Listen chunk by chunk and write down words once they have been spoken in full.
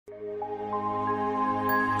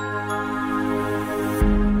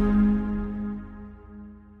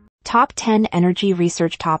Top 10 Energy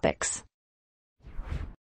Research Topics.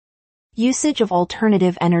 Usage of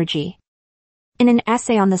alternative energy. In an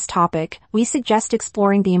essay on this topic, we suggest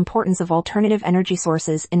exploring the importance of alternative energy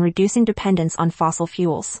sources in reducing dependence on fossil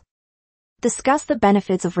fuels. Discuss the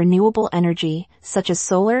benefits of renewable energy, such as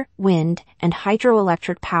solar, wind, and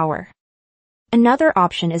hydroelectric power. Another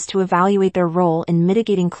option is to evaluate their role in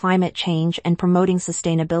mitigating climate change and promoting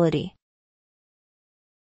sustainability.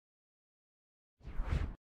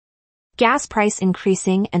 Gas price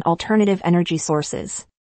increasing and alternative energy sources.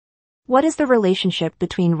 What is the relationship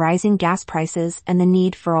between rising gas prices and the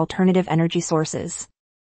need for alternative energy sources?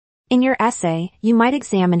 In your essay, you might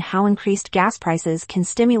examine how increased gas prices can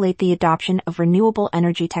stimulate the adoption of renewable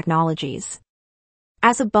energy technologies.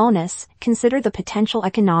 As a bonus, consider the potential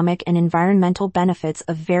economic and environmental benefits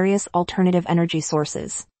of various alternative energy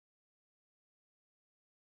sources.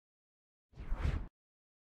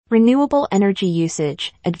 Renewable energy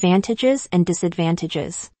usage, advantages and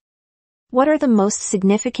disadvantages. What are the most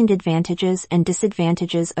significant advantages and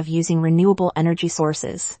disadvantages of using renewable energy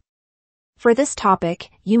sources? For this topic,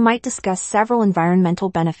 you might discuss several environmental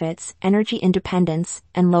benefits, energy independence,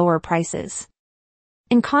 and lower prices.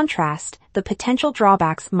 In contrast, the potential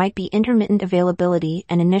drawbacks might be intermittent availability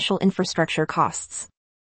and initial infrastructure costs.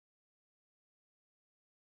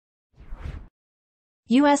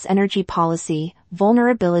 U.S. energy policy,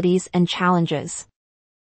 vulnerabilities and challenges.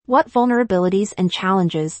 What vulnerabilities and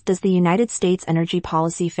challenges does the United States energy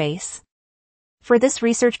policy face? For this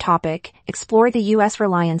research topic, explore the U.S.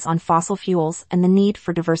 reliance on fossil fuels and the need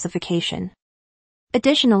for diversification.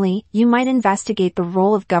 Additionally, you might investigate the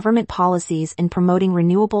role of government policies in promoting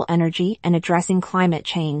renewable energy and addressing climate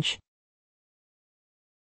change.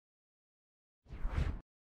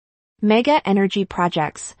 Mega energy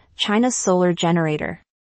projects, China's solar generator.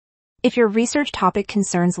 If your research topic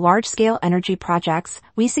concerns large-scale energy projects,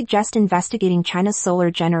 we suggest investigating China's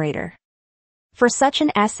solar generator. For such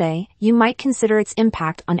an essay, you might consider its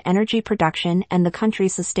impact on energy production and the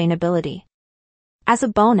country's sustainability. As a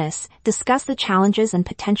bonus, discuss the challenges and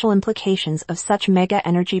potential implications of such mega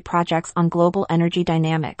energy projects on global energy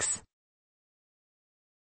dynamics.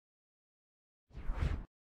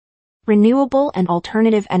 Renewable and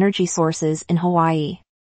alternative energy sources in Hawaii.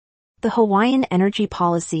 The Hawaiian energy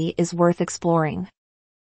policy is worth exploring.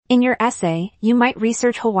 In your essay, you might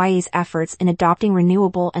research Hawaii's efforts in adopting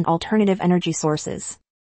renewable and alternative energy sources.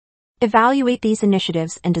 Evaluate these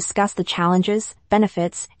initiatives and discuss the challenges,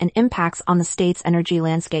 benefits, and impacts on the state's energy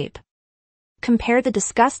landscape. Compare the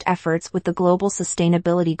discussed efforts with the global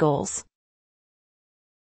sustainability goals.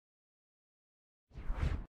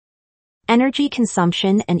 Energy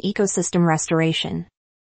consumption and ecosystem restoration.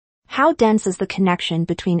 How dense is the connection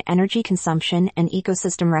between energy consumption and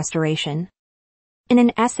ecosystem restoration? In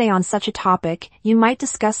an essay on such a topic, you might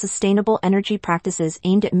discuss sustainable energy practices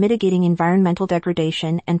aimed at mitigating environmental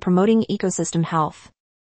degradation and promoting ecosystem health.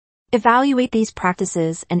 Evaluate these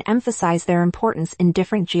practices and emphasize their importance in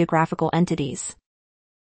different geographical entities.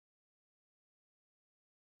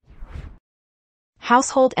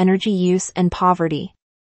 Household energy use and poverty.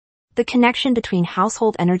 The connection between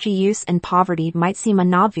household energy use and poverty might seem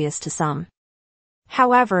unobvious to some.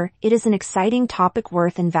 However, it is an exciting topic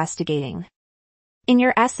worth investigating. In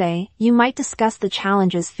your essay, you might discuss the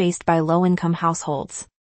challenges faced by low-income households.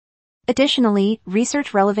 Additionally,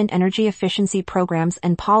 research relevant energy efficiency programs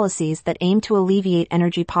and policies that aim to alleviate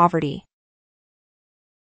energy poverty.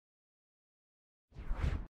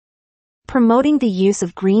 Promoting the use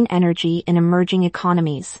of green energy in emerging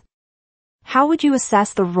economies. How would you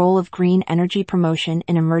assess the role of green energy promotion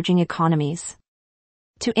in emerging economies?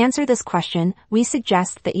 To answer this question, we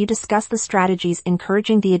suggest that you discuss the strategies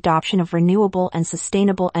encouraging the adoption of renewable and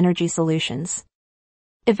sustainable energy solutions.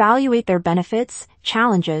 Evaluate their benefits,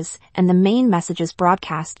 challenges, and the main messages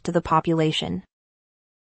broadcast to the population.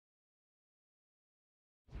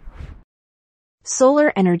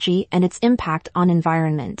 Solar energy and its impact on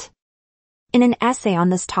environment. In an essay on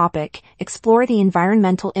this topic, explore the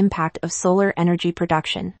environmental impact of solar energy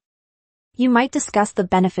production. You might discuss the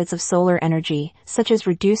benefits of solar energy, such as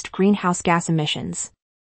reduced greenhouse gas emissions.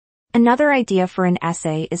 Another idea for an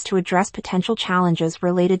essay is to address potential challenges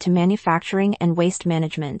related to manufacturing and waste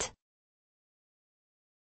management.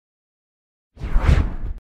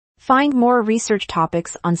 Find more research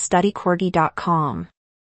topics on studycorgi.com.